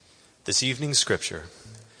This evening's scripture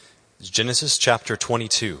is Genesis chapter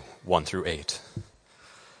 22, 1 through 8.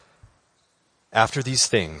 After these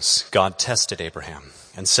things, God tested Abraham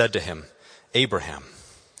and said to him, Abraham.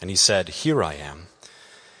 And he said, Here I am.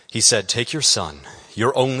 He said, Take your son,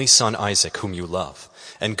 your only son Isaac, whom you love,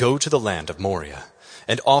 and go to the land of Moriah,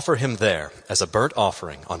 and offer him there as a burnt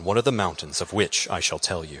offering on one of the mountains of which I shall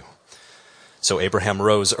tell you. So Abraham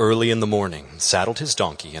rose early in the morning, saddled his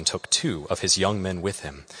donkey, and took 2 of his young men with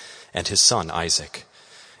him, and his son Isaac.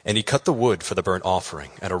 And he cut the wood for the burnt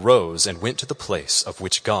offering, and arose and went to the place of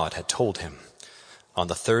which God had told him. On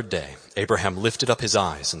the 3rd day, Abraham lifted up his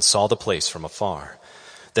eyes and saw the place from afar.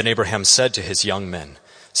 Then Abraham said to his young men,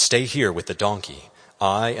 Stay here with the donkey.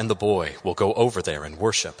 I and the boy will go over there and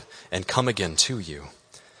worship, and come again to you.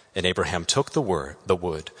 And Abraham took the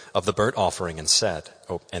wood of the burnt offering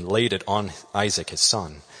and laid it on Isaac his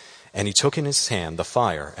son. And he took in his hand the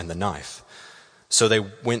fire and the knife. So they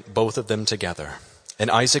went both of them together.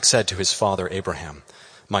 And Isaac said to his father Abraham,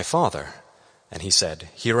 My father. And he said,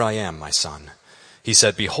 Here I am, my son. He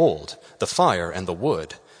said, Behold, the fire and the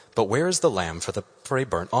wood, but where is the lamb for a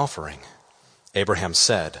burnt offering? Abraham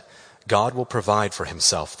said, God will provide for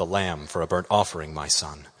himself the lamb for a burnt offering, my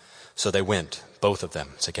son. So they went, both of them,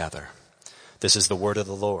 together. This is the word of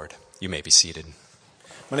the Lord. You may be seated.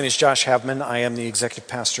 My name is Josh Havman. I am the executive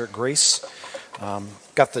pastor at Grace.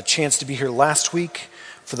 Got the chance to be here last week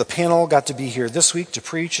for the panel, got to be here this week to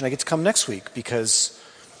preach, and I get to come next week because,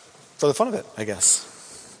 for the fun of it, I guess.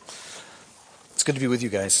 It's good to be with you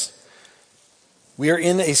guys. We are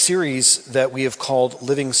in a series that we have called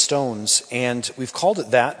Living Stones, and we've called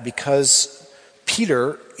it that because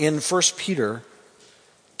Peter, in 1 Peter,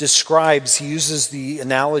 he uses the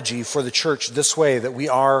analogy for the church this way, that we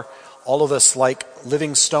are, all of us, like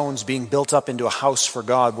living stones being built up into a house for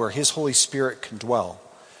God where His Holy Spirit can dwell.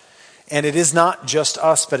 And it is not just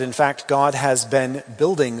us, but in fact, God has been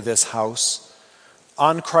building this house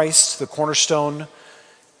on Christ, the cornerstone,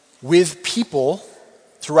 with people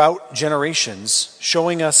throughout generations,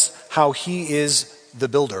 showing us how He is the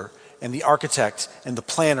builder and the architect and the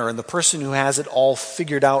planner and the person who has it all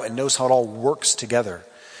figured out and knows how it all works together.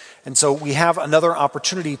 And so we have another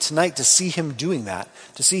opportunity tonight to see Him doing that,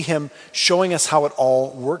 to see Him showing us how it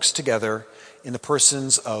all works together in the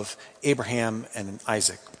persons of Abraham and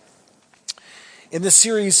Isaac. In this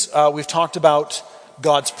series, we've talked about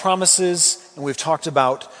God's promises, and we've talked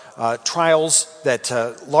about trials that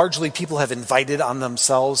largely people have invited on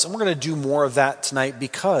themselves. And we're going to do more of that tonight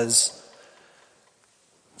because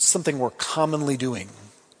it's something we're commonly doing.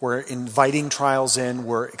 We're inviting trials in,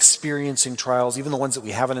 we're experiencing trials, even the ones that we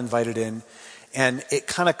haven't invited in. And it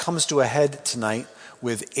kind of comes to a head tonight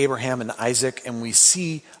with Abraham and Isaac, and we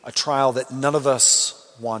see a trial that none of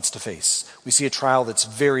us wants to face. We see a trial that's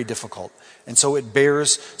very difficult, and so it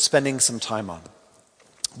bears spending some time on.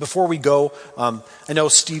 Before we go, I know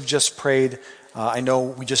Steve just prayed. I know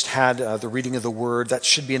we just had the reading of the Word. That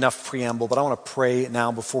should be enough preamble, but I want to pray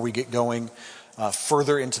now before we get going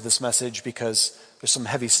further into this message because there's some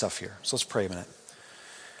heavy stuff here. So let's pray a minute.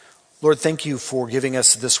 Lord, thank you for giving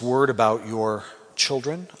us this word about your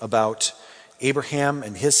children, about Abraham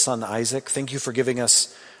and his son Isaac. Thank you for giving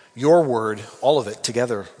us your word, all of it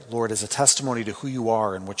together, Lord, as a testimony to who you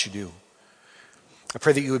are and what you do. I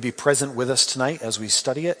pray that you would be present with us tonight as we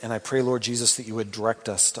study it, and I pray, Lord Jesus, that you would direct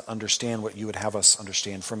us to understand what you would have us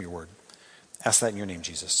understand from your word. Ask that in your name,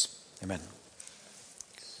 Jesus. Amen.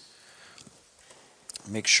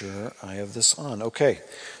 Make sure I have this on. Okay,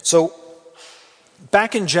 so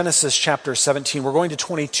back in Genesis chapter 17, we're going to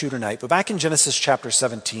 22 tonight, but back in Genesis chapter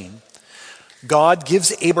 17, God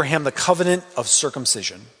gives Abraham the covenant of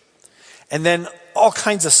circumcision, and then all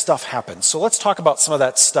kinds of stuff happens. So let's talk about some of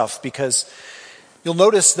that stuff, because you'll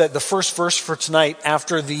notice that the first verse for tonight,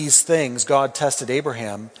 after these things, God tested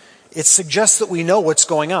Abraham, it suggests that we know what's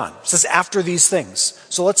going on. It says, after these things.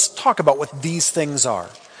 So let's talk about what these things are.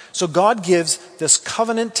 So God gives this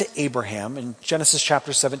covenant to Abraham in Genesis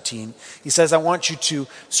chapter 17. He says, I want you to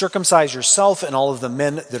circumcise yourself and all of the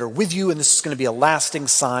men that are with you, and this is going to be a lasting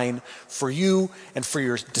sign for you and for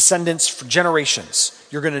your descendants for generations.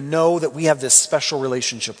 You're going to know that we have this special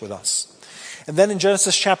relationship with us. And then in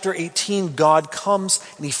Genesis chapter 18, God comes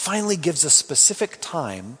and He finally gives a specific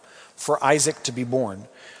time for Isaac to be born.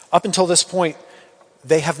 Up until this point,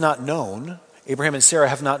 they have not known, Abraham and Sarah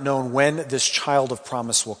have not known when this child of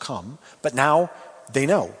promise will come, but now they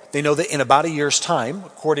know. They know that in about a year's time,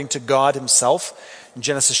 according to God Himself, in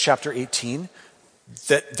Genesis chapter 18,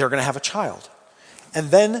 that they're going to have a child.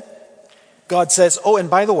 And then God says, oh,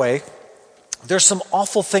 and by the way, there's some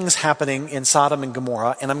awful things happening in Sodom and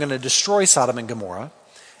Gomorrah, and I'm going to destroy Sodom and Gomorrah.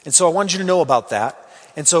 And so I wanted you to know about that.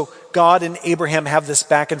 And so God and Abraham have this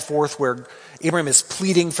back and forth where Abraham is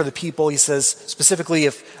pleading for the people. He says specifically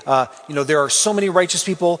if, there are so many righteous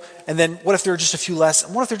people, and then what if there are just a few less?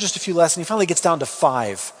 And what if there are just a few less? And he finally gets down to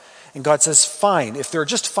 5. And God says, fine, if there are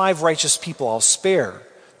just 5 righteous people, I'll spare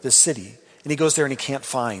this city. And he goes there and he can't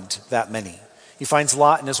find that many. He finds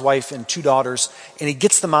Lot and his wife and 2 daughters, and he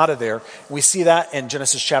gets them out of there. And we see that in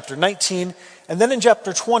Genesis chapter 19. And then in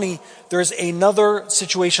chapter 20, there's another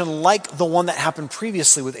situation like the one that happened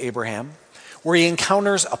previously with Abraham, where he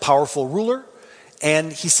encounters a powerful ruler,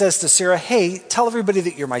 and he says to Sarah, hey, tell everybody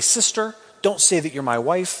that you're my sister. Don't say that you're my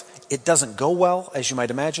wife. It doesn't go well, as you might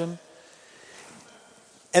imagine.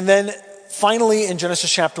 And then finally in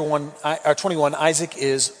Genesis chapter 21, Isaac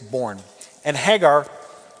is born. And Hagar,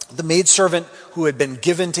 the maidservant who had been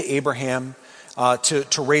given to Abraham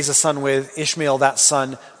to raise a son with, Ishmael, that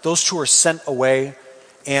son, those 2 are sent away.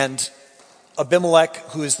 And Abimelech,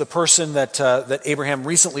 who is the person that Abraham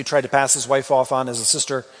recently tried to pass his wife off on as a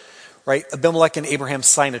sister, right? Abimelech and Abraham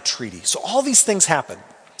sign a treaty. So all these things happen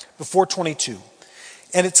before 22.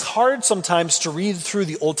 And it's hard sometimes to read through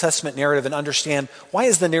the Old Testament narrative and understand, why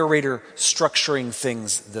is the narrator structuring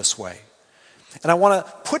things this way? And I want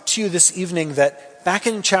to put to you this evening that back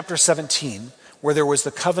in chapter 17, where there was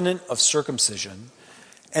the covenant of circumcision,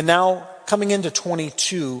 and now coming into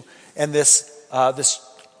 22 and this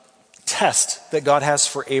test that God has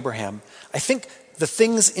for Abraham, I think the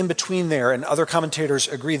things in between there, and other commentators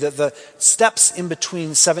agree that the steps in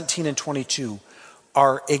between 17 and 22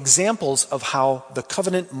 are examples of how the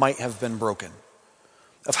covenant might have been broken,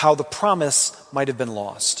 of how the promise might have been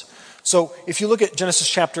lost. So if you look at Genesis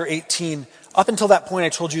chapter 18, up until that point I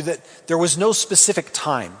told you that there was no specific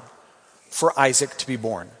time for Isaac to be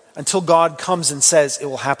born until God comes and says it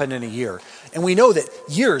will happen in a year. And we know that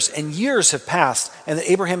years and years have passed, and that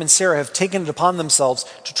Abraham and Sarah have taken it upon themselves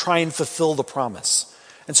to try and fulfill the promise.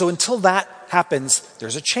 And so until that happens,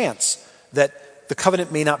 there's a chance that the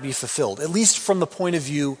covenant may not be fulfilled, at least from the point of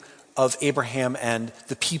view of Abraham and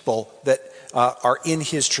the people that are in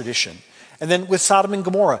his tradition. And then with Sodom and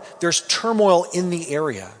Gomorrah, there's turmoil in the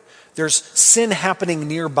area. There's sin happening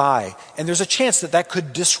nearby, and there's a chance that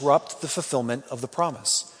could disrupt the fulfillment of the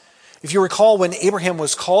promise. If you recall, when Abraham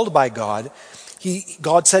was called by God,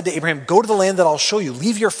 God said to Abraham, go to the land that I'll show you.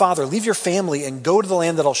 Leave your father, leave your family, and go to the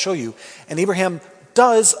land that I'll show you. And Abraham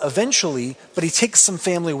does eventually, but he takes some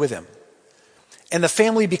family with him. And the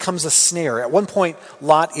family becomes a snare. At one point,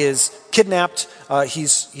 Lot is kidnapped,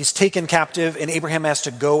 he's taken captive, and Abraham has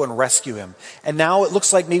to go and rescue him. And now it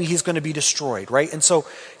looks like maybe he's going to be destroyed, right? And so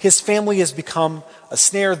his family has become a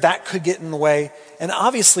snare that could get in the way. And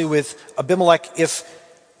obviously with Abimelech, if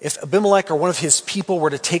Abimelech or one of his people were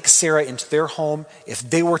to take Sarah into their home, if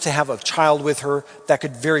they were to have a child with her, that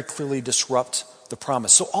could very clearly disrupt the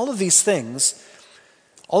promise. So all of these things,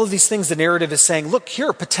 the narrative is saying, look, here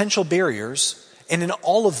are potential barriers. And in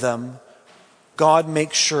all of them, God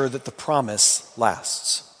makes sure that the promise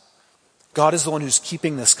lasts. God is the one who's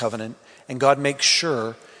keeping this covenant, and God makes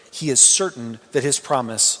sure he is certain that his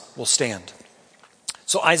promise will stand.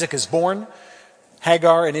 So Isaac is born.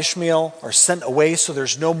 Hagar and Ishmael are sent away, so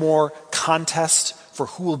there's no more contest for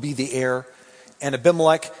who will be the heir. And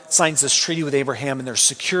Abimelech signs this treaty with Abraham, and there's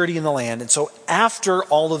security in the land. And so after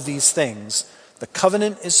all of these things, the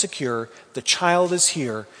covenant is secure, the child is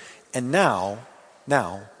here, and now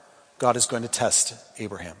God is going to test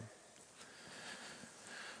Abraham.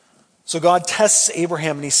 So God tests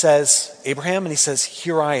Abraham, and he says,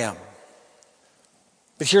 here I am.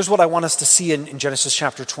 But here's what I want us to see in Genesis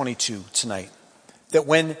chapter 22 tonight. That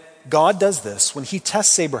when God does this, when he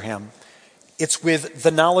tests Abraham, it's with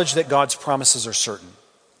the knowledge that God's promises are certain.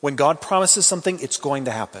 When God promises something, it's going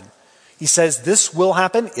to happen. He says, this will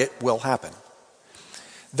happen, it will happen.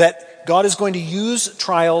 That God is going to use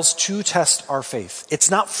trials to test our faith. It's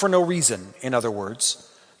not for no reason, in other words,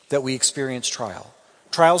 that we experience trial.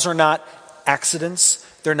 Trials are not accidents.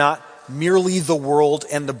 They're not merely the world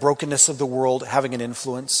and the brokenness of the world having an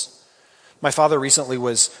influence. My father recently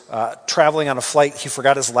was traveling on a flight. He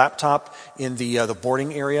forgot his laptop in the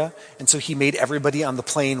boarding area, and so he made everybody on the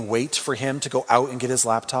plane wait for him to go out and get his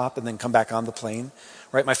laptop and then come back on the plane.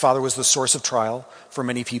 Right? My father was the source of trial for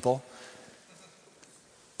many people.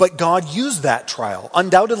 But God used that trial.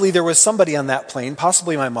 Undoubtedly, there was somebody on that plane,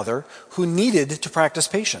 possibly my mother, who needed to practice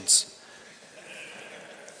patience.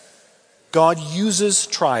 God uses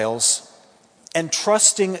trials, and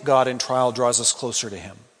trusting God in trial draws us closer to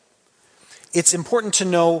him. It's important to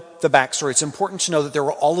know the backstory. It's important to know that there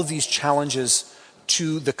were all of these challenges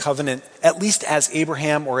to the covenant, at least as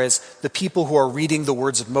Abraham or as the people who are reading the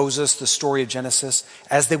words of Moses, the story of Genesis,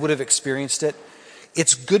 as they would have experienced it.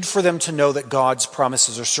 It's good for them to know that God's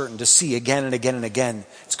promises are certain, to see again and again and again.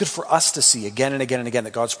 It's good for us to see again and again and again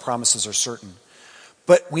that God's promises are certain.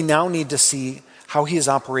 But we now need to see how he is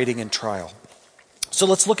operating in trial. So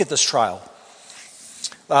let's look at this trial.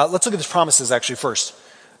 Let's look at his promises actually first.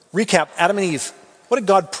 Recap, Adam and Eve. What did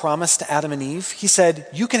God promise to Adam and Eve? He said,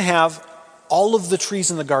 you can have all of the trees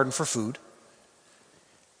in the garden for food.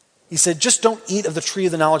 He said, just don't eat of the tree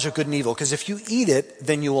of the knowledge of good and evil, because if you eat it,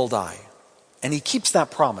 then you will die. And he keeps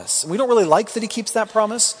that promise. And we don't really like that he keeps that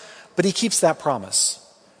promise, but he keeps that promise.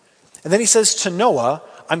 And then he says to Noah,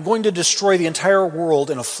 I'm going to destroy the entire world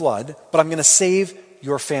in a flood, but I'm going to save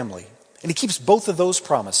your family. And he keeps both of those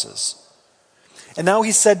promises. And now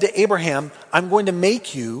he said to Abraham, I'm going to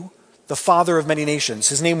make you the father of many nations.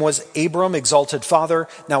 His name was Abram, exalted father.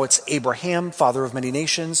 Now it's Abraham, father of many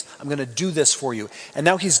nations. I'm going to do this for you. And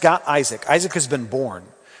now he's got Isaac. Isaac has been born.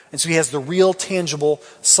 And so he has the real tangible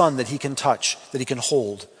son that he can touch, that he can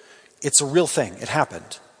hold. It's a real thing. It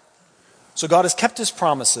happened. So God has kept his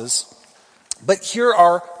promises, but here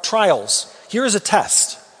are trials. Here is a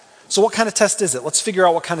test. So what kind of test is it? Let's figure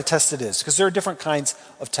out what kind of test it is, because there are different kinds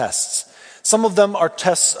of tests. Some of them are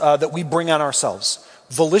tests that we bring on ourselves.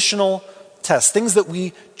 Volitional tests, things that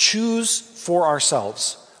we choose for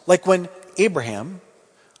ourselves. Like when Abraham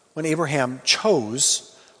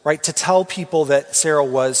chose, right, to tell people that Sarah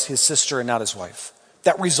was his sister and not his wife.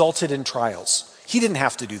 That resulted in trials. He didn't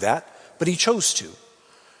have to do that, but he chose to.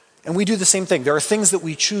 And we do the same thing. There are things that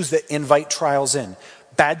we choose that invite trials in.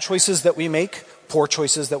 Bad choices that we make, poor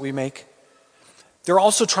choices that we make. There are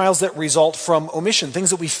also trials that result from omission, things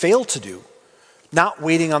that we fail to do. Not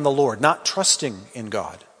waiting on the Lord, not trusting in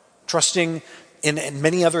God, trusting in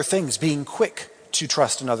many other things, being quick to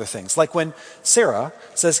trust in other things. Like when Sarah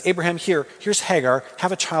says, Abraham, here's Hagar,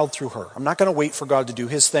 have a child through her. I'm not going to wait for God to do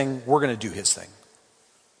his thing. We're going to do his thing.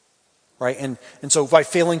 Right? And so by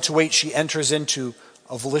failing to wait, she enters into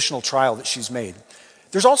a volitional trial that she's made.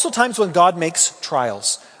 There's also times when God makes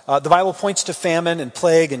trials. The Bible points to famine and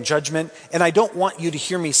plague and judgment. And I don't want you to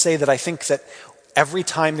hear me say that I think that every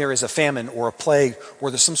time there is a famine or a plague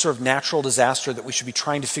or there's some sort of natural disaster that we should be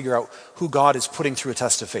trying to figure out who God is putting through a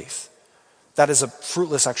test of faith. That is a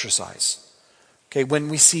fruitless exercise. Okay, when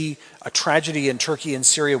we see a tragedy in Turkey and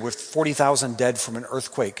Syria with 40,000 dead from an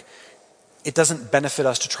earthquake, it doesn't benefit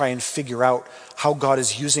us to try and figure out how God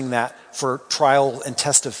is using that for trial and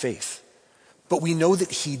test of faith. But we know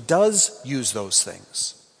that he does use those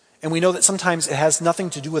things. And we know that sometimes it has nothing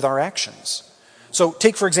to do with our actions. So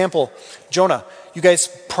take, for example, Jonah. You guys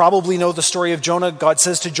probably know the story of Jonah. God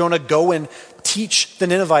says to Jonah, go and teach the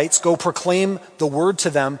Ninevites, go proclaim the word to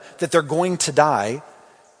them that they're going to die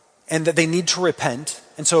and that they need to repent.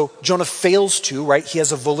 And so Jonah fails to, right? He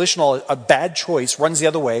has a bad choice, runs the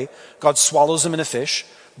other way. God swallows him in a fish,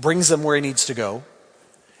 brings him where he needs to go.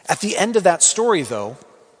 At the end of that story, though,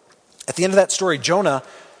 Jonah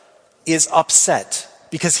is upset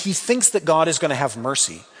because he thinks that God is going to have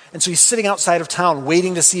mercy. And so he's sitting outside of town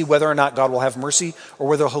waiting to see whether or not God will have mercy or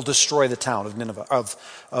whether he'll destroy the town of Nineveh.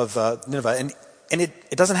 And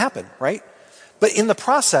it doesn't happen, right? But in the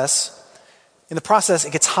process,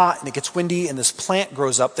 it gets hot and it gets windy and this plant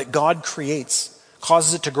grows up that God creates,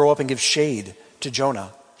 causes it to grow up and give shade to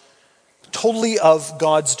Jonah. Totally of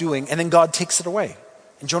God's doing, and then God takes it away.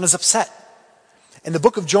 And Jonah's upset. And the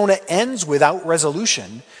book of Jonah ends without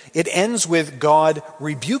resolution. It ends with God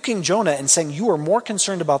rebuking Jonah and saying, you are more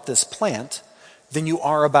concerned about this plant than you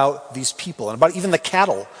are about these people and about even the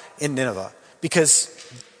cattle in Nineveh, because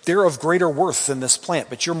they're of greater worth than this plant,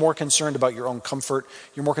 but you're more concerned about your own comfort.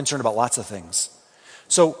 You're more concerned about lots of things.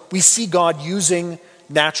 So we see God using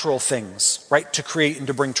natural things, right, to create and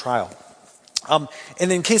to bring trial. And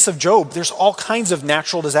in case of Job, there's all kinds of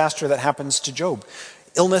natural disaster that happens to Job.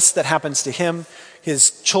 Illness that happens to him.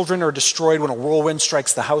 His children are destroyed when a whirlwind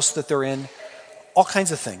strikes the house that they're in. All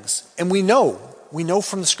kinds of things. And we know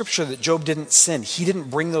from the scripture that Job didn't sin. He didn't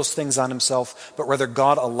bring those things on himself, but rather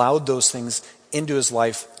God allowed those things into his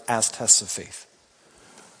life as tests of faith.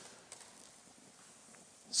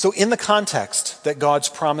 So in the context that God's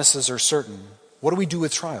promises are certain, what do we do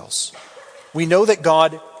with trials? We know that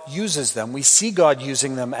God uses them. We see God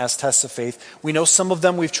using them as tests of faith. We know some of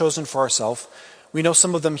them we've chosen for ourselves. We know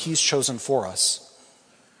some of them he's chosen for us.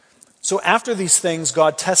 So after these things,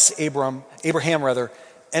 God tests Abraham,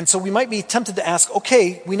 and so we might be tempted to ask,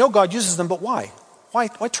 okay, we know God uses them, but why? Why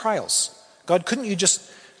trials? God, couldn't you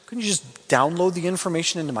just download the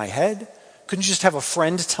information into my head? Couldn't you just have a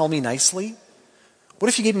friend tell me nicely? What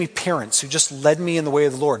if you gave me parents who just led me in the way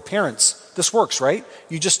of the Lord? Parents, this works, right?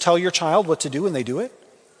 You just tell your child what to do and they do it?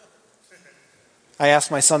 I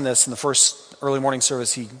asked my son this in the first early morning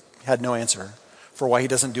service. He had no answer. for why he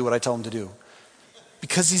doesn't do what I tell him to do.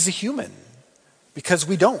 Because he's a human. Because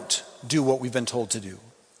we don't do what we've been told to do.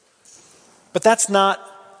 But that's not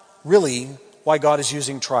really why God is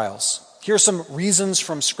using trials. Here are some reasons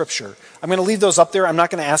from Scripture. I'm going to leave those up there. I'm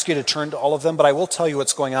not going to ask you to turn to all of them, but I will tell you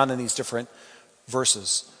what's going on in these different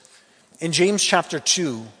verses. In James chapter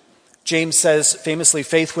 2, James says famously,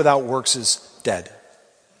 faith without works is dead.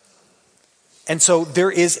 And so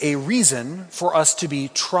there is a reason for us to be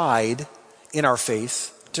tried in our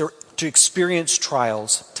faith, to experience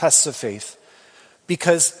trials, tests of faith,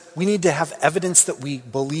 because we need to have evidence that we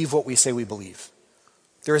believe what we say we believe.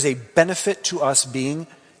 There is a benefit to us being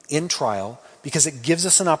in trial because it gives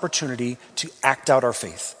us an opportunity to act out our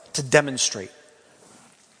faith, to demonstrate.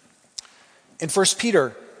 In 1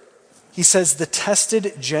 Peter, he says the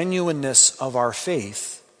tested genuineness of our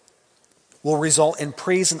faith will result in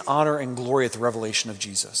praise and honor and glory at the revelation of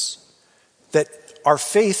Jesus. That our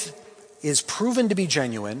faith is proven to be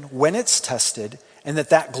genuine when it's tested, and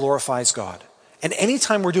that glorifies God. And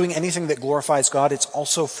anytime we're doing anything that glorifies God, it's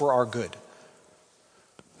also for our good.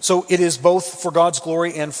 So it is both for God's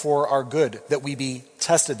glory and for our good that we be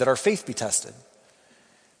tested, that our faith be tested.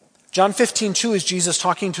 John 15:2 is Jesus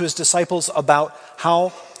talking to his disciples about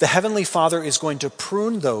how the Heavenly Father is going to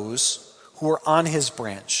prune those who are on his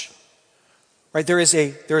branch. Right? There is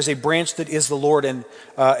a branch that is the Lord,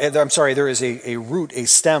 there is a root, a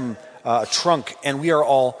stem, a trunk, and we are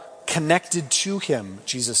all connected to him,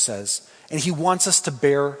 Jesus says. And he wants us to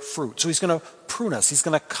bear fruit. So he's going to prune us. He's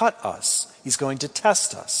going to cut us. He's going to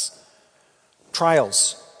test us.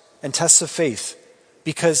 Trials and tests of faith,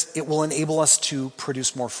 because it will enable us to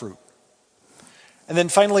produce more fruit. And then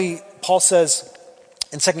finally, Paul says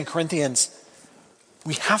in 2 Corinthians,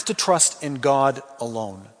 we have to trust in God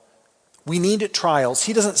alone. We need trials.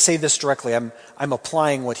 He doesn't say this directly. I'm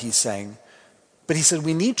applying what he's saying. But he said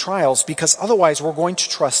we need trials because otherwise we're going to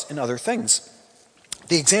trust in other things.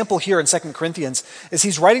 The example here in 2 Corinthians is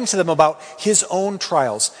he's writing to them about his own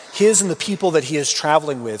trials, his and the people that he is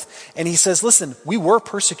traveling with. And he says, listen, we were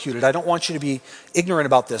persecuted. I don't want you to be ignorant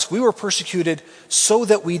about this. We were persecuted so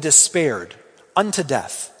that we despaired unto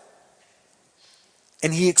death.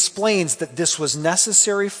 And he explains that this was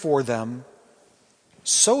necessary for them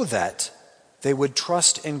so that they would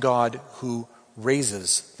trust in God who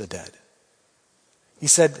raises the dead. He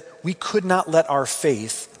said, we could not let our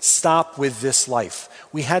faith stop with this life.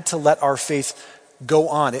 We had to let our faith go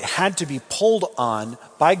on. It had to be pulled on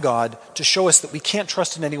by God to show us that we can't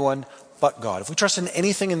trust in anyone but God. If we trust in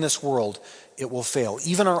anything in this world, it will fail.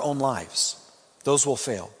 Even our own lives, those will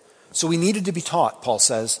fail. So we needed to be taught, Paul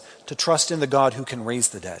says, to trust in the God who can raise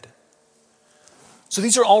the dead. So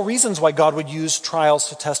these are all reasons why God would use trials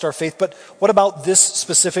to test our faith. But what about this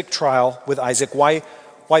specific trial with Isaac? Why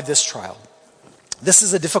this trial? This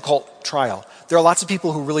is a difficult trial. There are lots of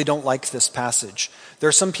people who really don't like this passage. There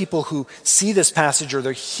are some people who see this passage or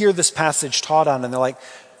they hear this passage taught on and they're like,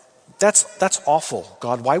 that's awful,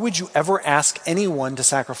 God. Why would you ever ask anyone to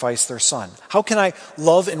sacrifice their son? How can I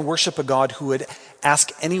love and worship a God who would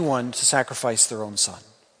ask anyone to sacrifice their own son?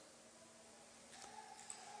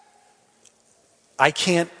 I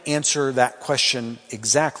can't answer that question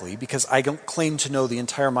exactly because I don't claim to know the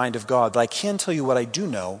entire mind of God, but I can tell you what I do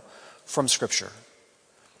know from Scripture.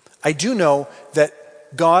 I do know that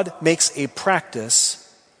God makes a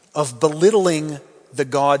practice of belittling the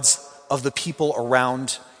gods of the people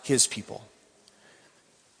around his people.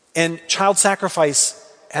 And child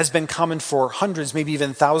sacrifice has been common for hundreds, maybe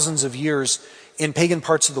even thousands of years in pagan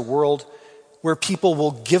parts of the world where people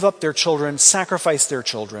will give up their children, sacrifice their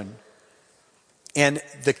children, and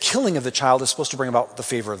the killing of the child is supposed to bring about the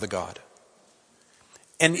favor of the god.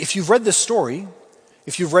 And if you've read this story,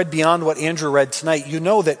 if you've read beyond what Andrew read tonight, you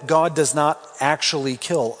know that God does not actually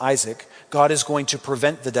kill Isaac. God is going to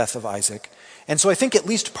prevent the death of Isaac. And so I think at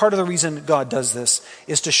least part of the reason God does this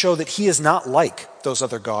is to show that he is not like those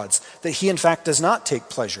other gods, that he in fact does not take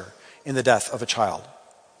pleasure in the death of a child.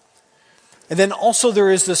 And then also there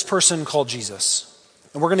is this person called Jesus.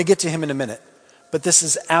 And we're going to get to him in a minute. But this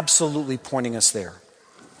is absolutely pointing us there.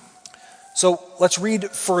 So let's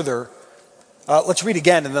read further. Let's read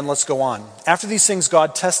again and then let's go on. After these things,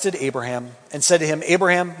 God tested Abraham and said to him,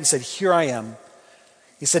 Abraham, he said, here I am.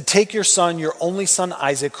 He said, take your son, your only son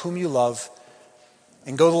Isaac, whom you love,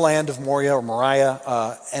 and go to the land of Moriah,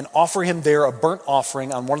 and offer him there a burnt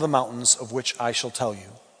offering on one of the mountains of which I shall tell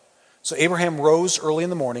you. So Abraham rose early in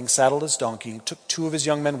the morning, saddled his donkey, took 2 of his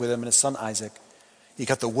young men with him and his son Isaac. He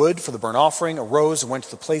cut the wood for the burnt offering, arose and went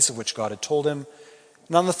to the place of which God had told him.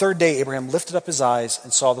 And on the 3rd day, Abraham lifted up his eyes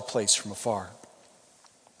and saw the place from afar.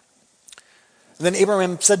 And then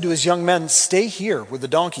Abraham said to his young men, "Stay here with the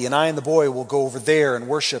donkey, and I and the boy will go over there and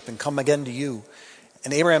worship and come again to you."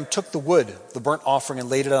 And Abraham took the wood, the burnt offering, and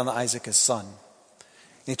laid it on Isaac his son.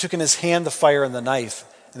 And he took in his hand the fire and the knife,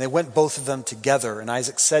 and they went both of them together. And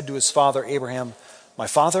Isaac said to his father Abraham, "My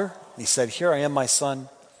father?" And he said, "Here I am, my son."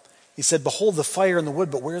 He said, "Behold the fire and the wood,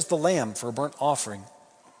 but where is the lamb for a burnt offering?"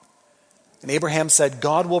 And Abraham said,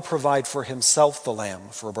 "God will provide for himself the lamb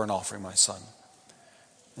for a burnt offering, my son."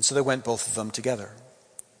 And so they went both of them together.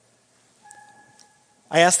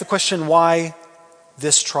 I asked the question, why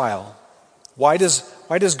this trial? Why does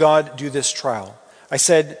God do this trial? I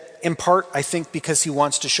said, in part, I think because he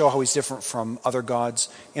wants to show how he's different from other gods.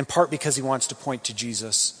 In part because he wants to point to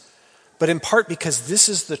Jesus. But in part because this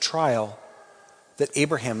is the trial that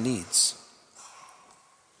Abraham needs.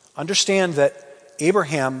 Understand that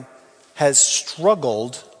Abraham has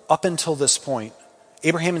struggled up until this point.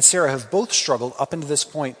 Abraham and Sarah have both struggled up until this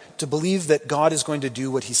point to believe that God is going to do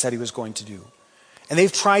what he said he was going to do. And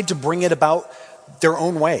they've tried to bring it about their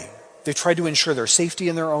own way. They've tried to ensure their safety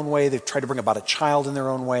in their own way. They've tried to bring about a child in their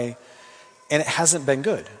own way. And it hasn't been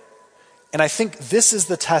good. And I think this is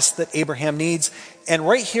the test that Abraham needs. And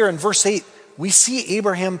right here in verse 8, we see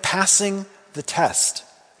Abraham passing the test.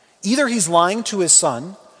 Either he's lying to his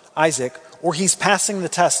son, Isaac, or he's passing the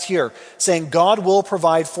test here, saying God will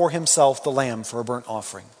provide for himself the lamb for a burnt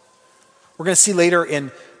offering. We're going to see later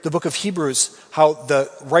in the book of Hebrews how the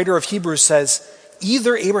writer of Hebrews says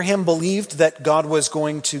either Abraham believed that God was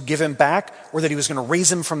going to give him back or that he was going to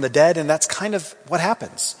raise him from the dead, and that's kind of what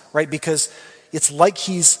happens, right? Because it's like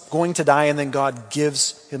he's going to die and then God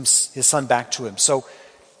gives his son back to him. So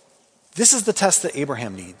this is the test that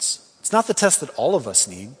Abraham needs. It's not the test that all of us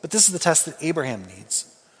need, but this is the test that Abraham needs.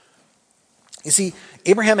 You see,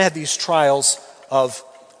 Abraham had these trials of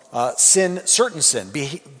sin, certain sin,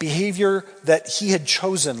 behavior that he had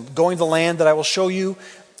chosen, going to the land that I will show you,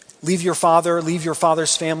 leave your father, leave your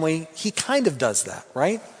father's family. He kind of does that,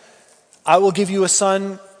 right? I will give you a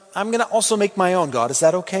son. I'm going to also make my own, God. Is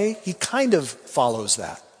that okay? He kind of follows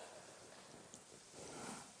that.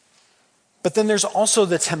 But then there's also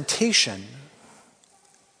the temptation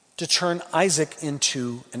to turn Isaac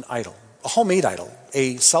into an idol, a homemade idol,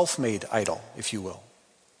 a self-made idol, if you will.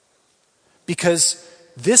 Because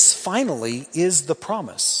this finally is the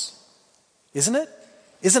promise, isn't it?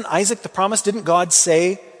 Isn't Isaac the promise? Didn't God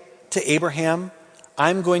say to Abraham,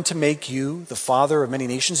 I'm going to make you the father of many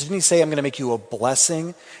nations? Didn't he say, I'm going to make you a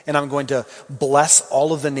blessing, and I'm going to bless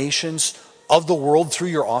all of the nations of the world through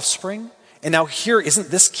your offspring? And now here,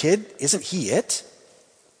 isn't this kid, isn't he it?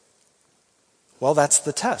 Well, that's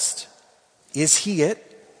the test. Is he it,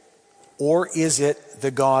 or is it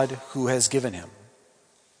the God who has given him?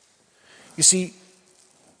 You see,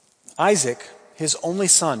 Isaac, his only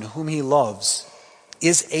son, whom he loves,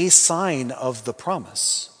 is a sign of the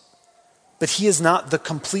promise. But he is not the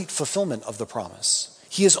complete fulfillment of the promise.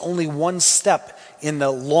 He is only one step in the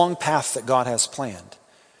long path that God has planned.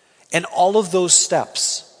 And all of those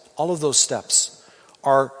steps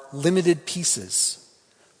are limited pieces.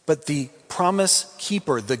 But the promise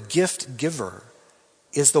keeper, the gift giver,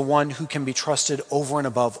 is the one who can be trusted over and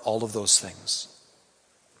above all of those things.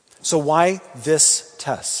 So why this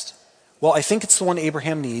test? Well, I think it's the one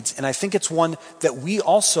Abraham needs, and I think it's one that we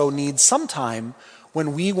also need sometime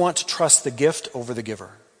when we want to trust the gift over the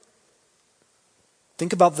giver.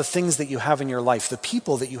 Think about the things that you have in your life, the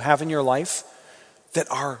people that you have in your life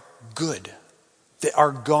that are good, that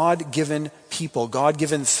are God-given people,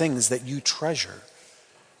 God-given things that you treasure.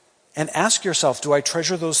 And ask yourself, do I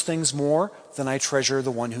treasure those things more than I treasure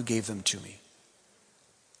the one who gave them to me?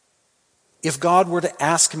 If God were to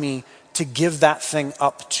ask me to give that thing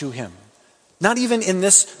up to him, not even in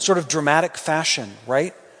this sort of dramatic fashion,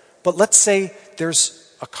 right? But let's say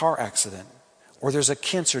there's a car accident, or there's a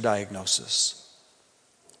cancer diagnosis,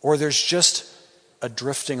 or there's just a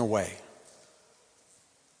drifting away.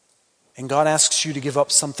 And God asks you to give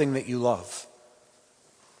up something that you love.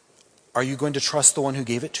 Are you going to trust the one who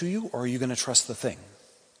gave it to you, or are you going to trust the thing?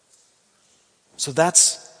 So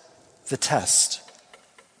that's the test.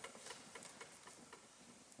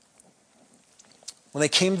 When they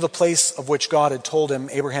came to the place of which God had told him,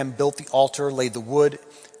 Abraham built the altar, laid the wood,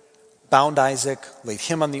 bound Isaac, laid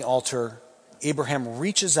him on the altar. Abraham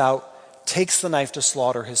reaches out, takes the knife to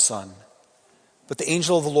slaughter his son. But the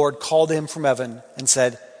angel of the Lord called to him from heaven and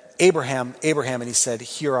said, Abraham, Abraham, and he said,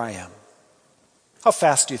 here I am. How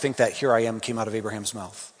fast do you think that here I am came out of Abraham's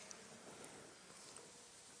mouth?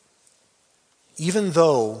 Even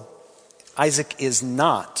though Isaac is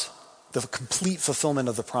not the complete fulfillment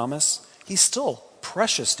of the promise, he's still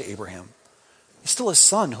precious to Abraham. He's still his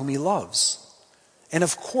son whom he loves. And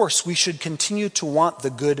of course, we should continue to want the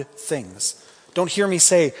good things. Don't hear me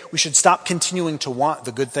say we should stop continuing to want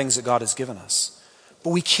the good things that God has given us.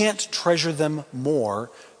 But we can't treasure them more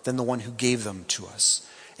than the one who gave them to us.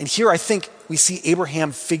 And here I think we see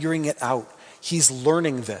Abraham figuring it out. He's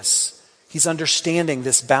learning this. He's understanding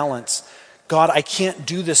this balance. God, I can't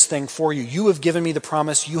do this thing for you. You have given me the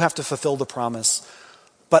promise. You have to fulfill the promise.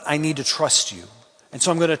 But I need to trust you. And so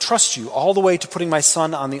I'm going to trust you all the way to putting my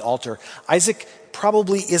son on the altar. Isaac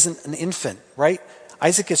probably isn't an infant, right?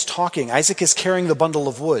 Isaac is talking. Isaac is carrying the bundle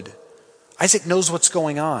of wood. Isaac knows what's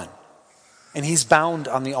going on. And he's bound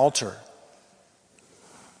on the altar.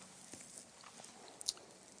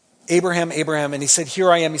 Abraham, and he said, here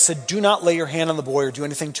I am. He said, do not lay your hand on the boy or do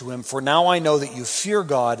anything to him, for now I know that you fear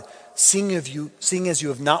God, seeing as you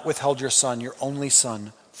have not withheld your son, your only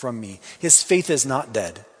son, from me. His faith is not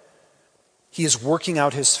dead. He is working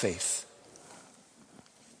out his faith.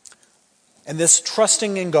 And this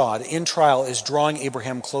trusting in God in trial is drawing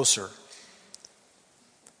Abraham closer.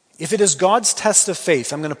 If it is God's test of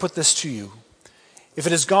faith, I'm going to put this to you. If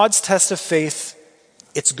it is God's test of faith,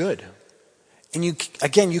 it's good. And you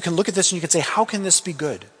can look at this and you can say, how can this be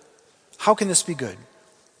good? How can this be good?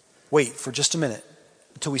 Wait for just a minute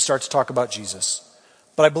until we start to talk about Jesus.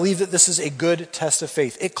 But I believe that this is a good test of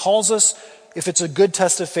faith. It calls us, if it's a good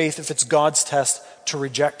test of faith, if it's God's test, to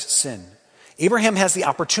reject sin. Abraham has the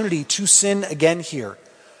opportunity to sin again here.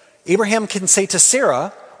 Abraham can say to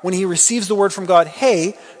Sarah, when he receives the word from God,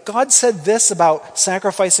 hey, God said this about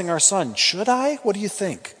sacrificing our son. Should I? What do you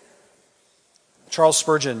think? Charles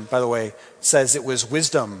Spurgeon, by the way, says it was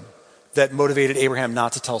wisdom that motivated Abraham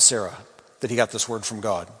not to tell Sarah that he got this word from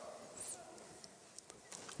God.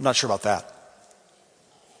 I'm not sure about that.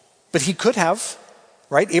 But he could have,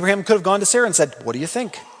 right? Abraham could have gone to Sarah and said, what do you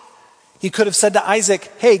think? He could have said to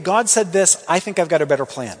Isaac, hey, God said this, I think I've got a better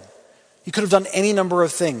plan. He could have done any number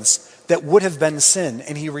of things that would have been sin,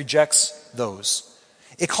 and he rejects those.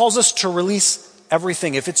 It calls us to release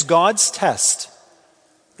everything. If it's God's test,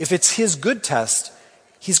 if it's his good test,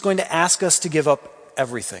 he's going to ask us to give up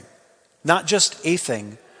everything. Not just a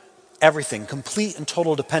thing, everything. Complete and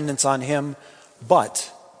total dependence on him,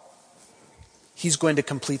 but he's going to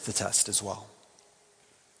complete the test as well.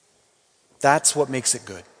 That's what makes it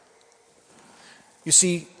good. You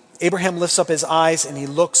see, Abraham lifts up his eyes and he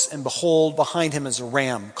looks, and behold, behind him is a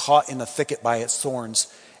ram caught in a thicket by its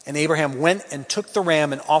thorns. And Abraham went and took the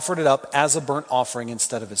ram and offered it up as a burnt offering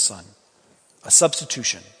instead of his son. A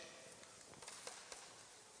substitution.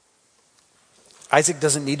 Isaac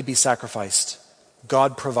doesn't need to be sacrificed.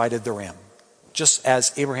 God provided the ram. Just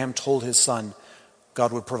as Abraham told his son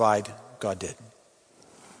God would provide, God did.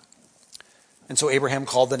 And so Abraham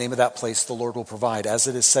called the name of that place, the Lord will provide. As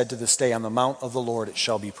it is said to this day, on the mount of the Lord it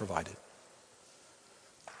shall be provided.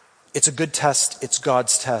 It's a good test. It's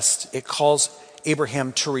God's test. It calls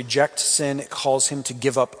Abraham to reject sin. It calls him to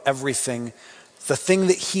give up everything. The thing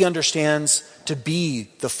that he understands to be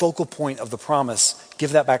the focal point of the promise,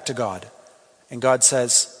 give that back to God. And God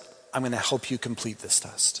says, I'm going to help you complete this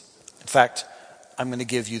test. In fact, I'm going to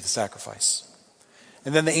give you the sacrifice.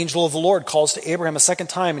 And then the angel of the Lord calls to Abraham a second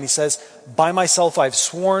time, and he says, by myself I've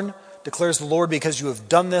sworn, declares the Lord, because you have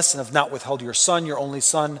done this and have not withheld your son, your only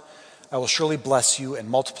son, I will surely bless you and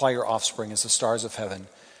multiply your offspring as the stars of heaven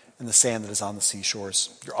and the sand that is on the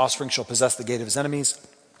seashores. Your offspring shall possess the gate of his enemies,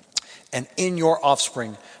 and in your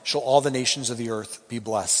offspring shall all the nations of the earth be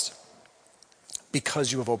blessed,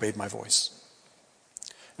 because you have obeyed my voice.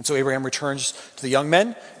 And so Abraham returns to the young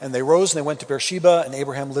men, and they rose and they went to Beersheba, and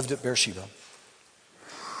Abraham lived at Beersheba.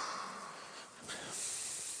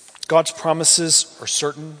 God's promises are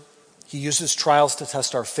certain. He uses trials to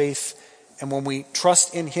test our faith. And when we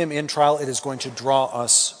trust in him in trial, it is going to draw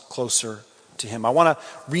us closer to him. I want to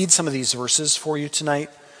read some of these verses for you tonight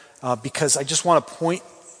because I just want to point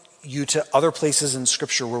you to other places in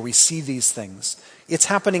Scripture where we see these things. It's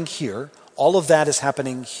happening here. All of that is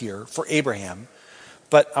happening here for Abraham.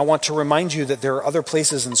 But I want to remind you that there are other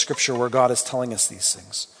places in Scripture where God is telling us these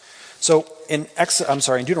things. So in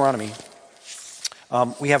Deuteronomy,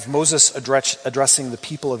 we have Moses addressing the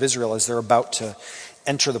people of Israel as they're about to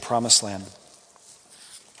enter the promised land.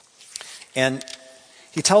 And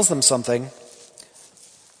he tells them something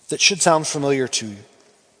that should sound familiar to you.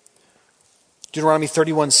 Deuteronomy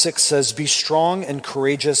 31:6 says, be strong and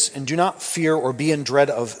courageous, and do not fear or be in dread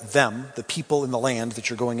of them, the people in the land that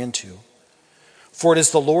you're going into. For it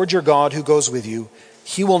is the Lord your God who goes with you.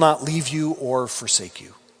 He will not leave you or forsake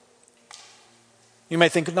you. You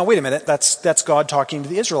might think, no, wait a minute, that's God talking to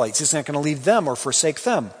the Israelites. He's not going to leave them or forsake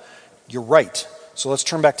them. You're right. So let's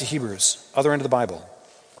turn back to Hebrews, other end of the Bible.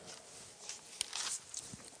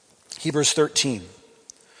 Hebrews 13.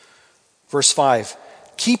 Verse 5,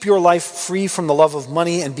 keep your life free from the love of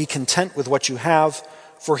money and be content with what you have,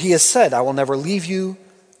 for he has said, I will never leave you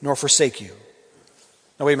nor forsake you.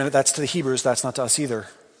 Now wait a minute, that's to the Hebrews, that's not to us either.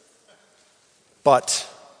 But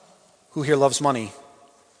who here loves money?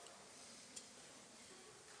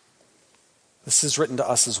 This is written to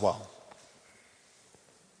us as well.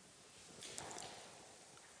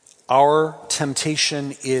 Our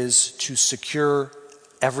temptation is to secure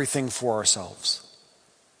everything for ourselves.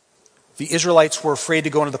 The Israelites were afraid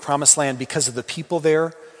to go into the promised land because of the people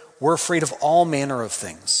there. We're afraid of all manner of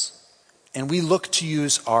things. And we look to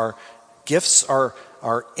use our gifts, our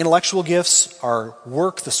intellectual gifts, our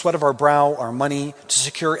work, the sweat of our brow, our money, to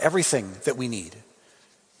secure everything that we need.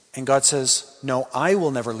 And God says, no, I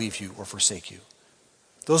will never leave you or forsake you.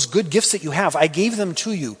 Those good gifts that you have, I gave them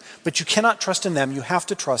to you, but you cannot trust in them. You have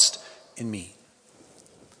to trust in me.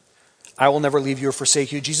 I will never leave you or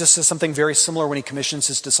forsake you. Jesus says something very similar when he commissions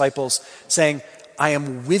his disciples, saying, I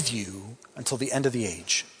am with you until the end of the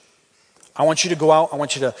age. I want you to go out. I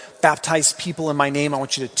want you to baptize people in my name. I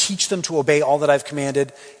want you to teach them to obey all that I've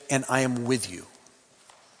commanded, and I am with you.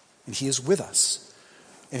 And he is with us,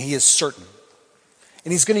 and he is certain.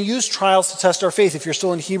 And he's going to use trials to test our faith. If you're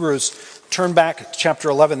still in Hebrews, turn back to chapter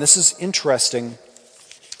 11. This is interesting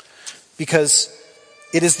because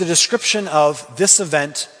it is the description of this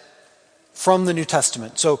event from the New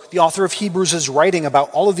Testament. So the author of Hebrews is writing about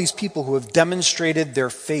all of these people who have demonstrated their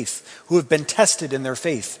faith, who have been tested in their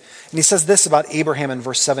faith. And he says this about Abraham in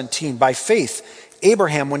verse 17. By faith,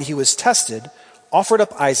 Abraham, when he was tested, offered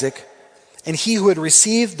up Isaac, and he who had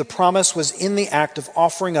received the promise was in the act of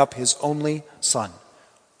offering up his only son.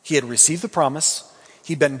 He had received the promise.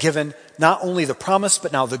 He'd been given not only the promise,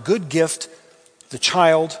 but now the good gift, the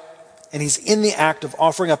child, and he's in the act of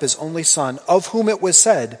offering up his only son, of whom it was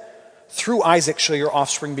said, through Isaac shall your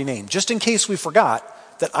offspring be named. Just in case we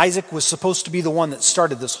forgot that Isaac was supposed to be the one that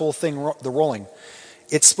started this whole thing, the rolling.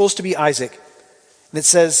 It's supposed to be Isaac. And it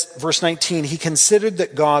says, verse 19, he considered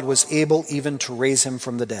that God was able even to raise him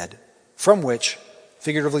from the dead, from which,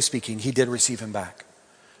 figuratively speaking, he did receive him back.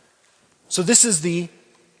 So this is the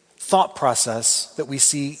thought process that we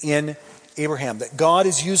see in Abraham, that God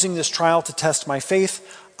is using this trial to test my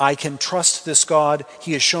faith. I can trust this God.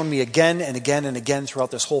 He has shown me again and again and again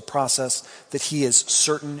throughout this whole process that he is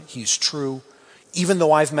certain, he's true. Even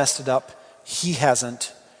though I've messed it up, he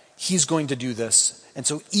hasn't. He's going to do this. And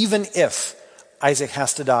so even if Isaac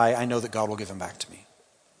has to die, I know that God will give him back to me.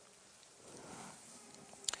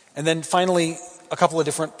 And then finally, a couple of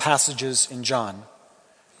different passages in John.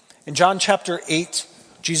 In John chapter 8,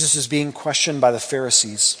 Jesus is being questioned by the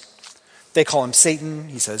Pharisees. They call him Satan.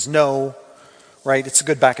 He says no, right? It's a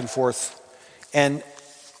good back and forth. And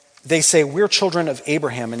they say, we're children of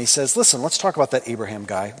Abraham. And he says, listen, let's talk about that Abraham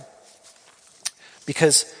guy.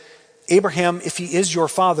 Because Abraham, if he is your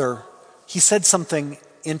father, he said something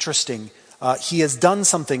interesting. He has done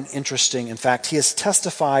something interesting. In fact, he has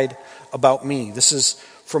testified about me. This is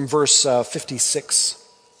from verse 56.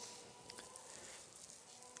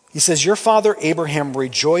 He says, your father Abraham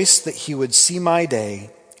rejoiced that he would see my day.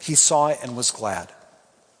 He saw it and was glad.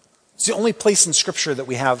 It's the only place in Scripture that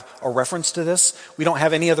we have a reference to this. We don't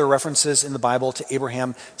have any other references in the Bible to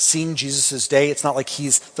Abraham seeing Jesus' day. It's not like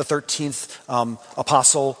he's the 13th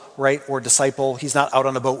apostle, right, or disciple. He's not out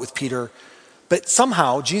on a boat with Peter. But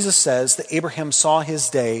somehow Jesus says that Abraham saw his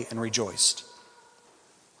day and rejoiced.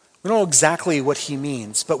 We don't know exactly what he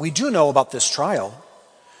means, but we do know about this trial.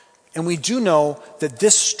 And we do know that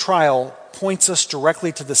this trial points us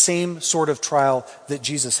directly to the same sort of trial that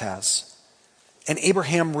Jesus has. And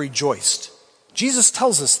Abraham rejoiced. Jesus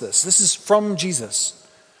tells us this. This is from Jesus.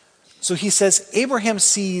 So he says, Abraham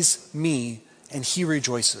sees me and he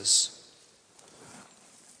rejoices.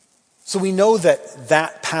 So we know that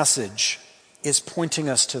that passage is pointing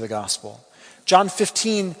us to the gospel. John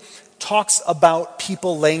 15 talks about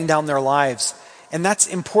people laying down their lives. And that's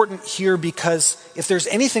important here because if there's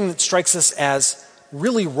anything that strikes us as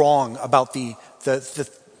really wrong about the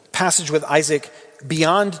passage with Isaac,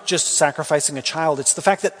 beyond just sacrificing a child, it's the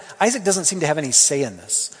fact that Isaac doesn't seem to have any say in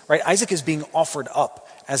this, right? Isaac is being offered up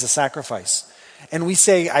as a sacrifice. And we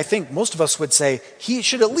say, I think most of us would say, he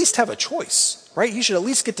should at least have a choice, right? He should at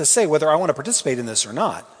least get to say whether I want to participate in this or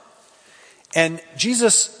not. And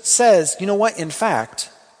Jesus says, you know what? In fact,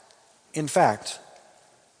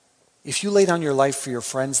 if you lay down your life for your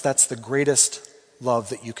friends, that's the greatest love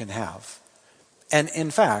that you can have. And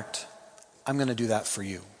in fact, I'm going to do that for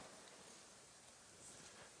you.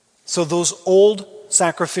 So those old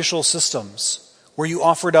sacrificial systems where you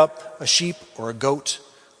offered up a sheep or a goat,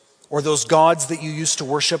 or those gods that you used to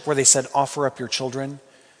worship where they said, offer up your children,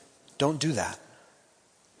 don't do that.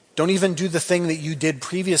 Don't even do the thing that you did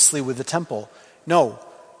previously with the temple. No,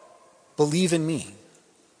 believe in me.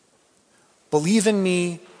 Believe in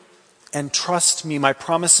me and trust me. My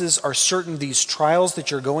promises are certain. These trials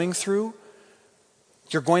that you're going through,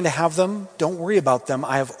 you're going to have them. Don't worry about them.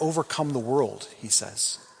 I have overcome the world, he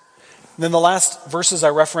says. And then the last verses I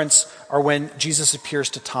reference are when Jesus appears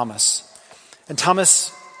to Thomas. And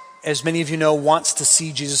Thomas, as many of you know, wants to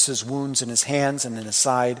see Jesus' wounds in his hands and in his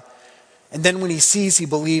side. And then when he sees, he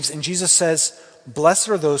believes. And Jesus says, "Blessed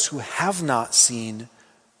are those who have not seen,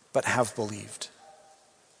 but have believed."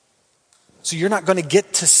 So you're not going to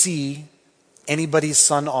get to see anybody's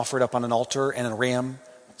son offered up on an altar and a ram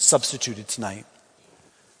substituted tonight.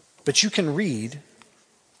 But you can read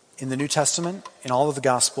in the New Testament, in all of the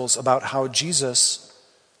Gospels, about how Jesus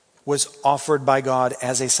was offered by God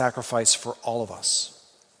as a sacrifice for all of us.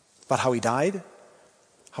 About how he died,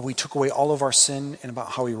 how he took away all of our sin, and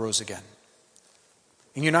about how he rose again.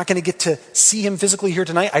 And you're not going to get to see him physically here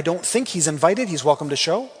tonight. I don't think he's invited. He's welcome to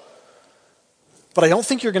show. But I don't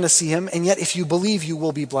think you're going to see him. And yet, if you believe, you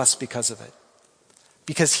will be blessed because of it.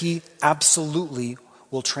 Because he absolutely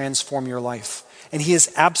will transform your life. And he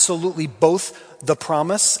is absolutely both the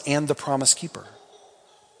promise and the promise keeper.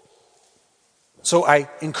 So I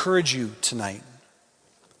encourage you tonight,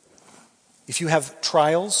 if you have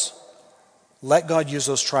trials, let God use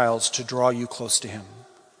those trials to draw you close to him.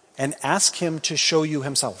 And ask him to show you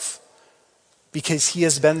himself. Because he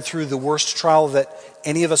has been through the worst trial that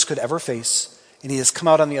any of us could ever face. And he has come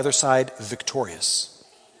out on the other side victorious.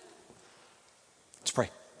 Let's pray.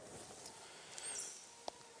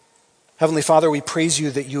 Heavenly Father, we praise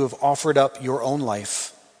you that you have offered up your own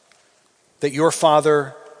life. That your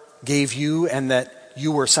Father gave you and that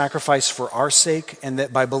you were sacrificed for our sake. And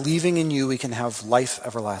that by believing in you we can have life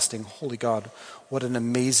everlasting. Holy God, what an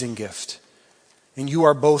amazing gift. And you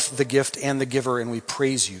are both the gift and the giver, and we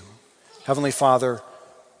praise you. Heavenly Father,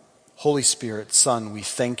 Holy Spirit, Son, we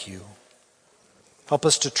thank you. Help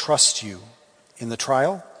us to trust you in the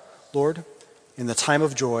trial, Lord, in the time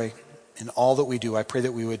of joy, in all that we do. I pray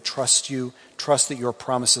that we would trust you, trust that your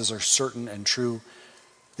promises are certain and true,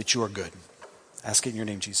 that you are good. Ask it in your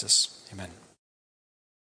name, Jesus. Amen.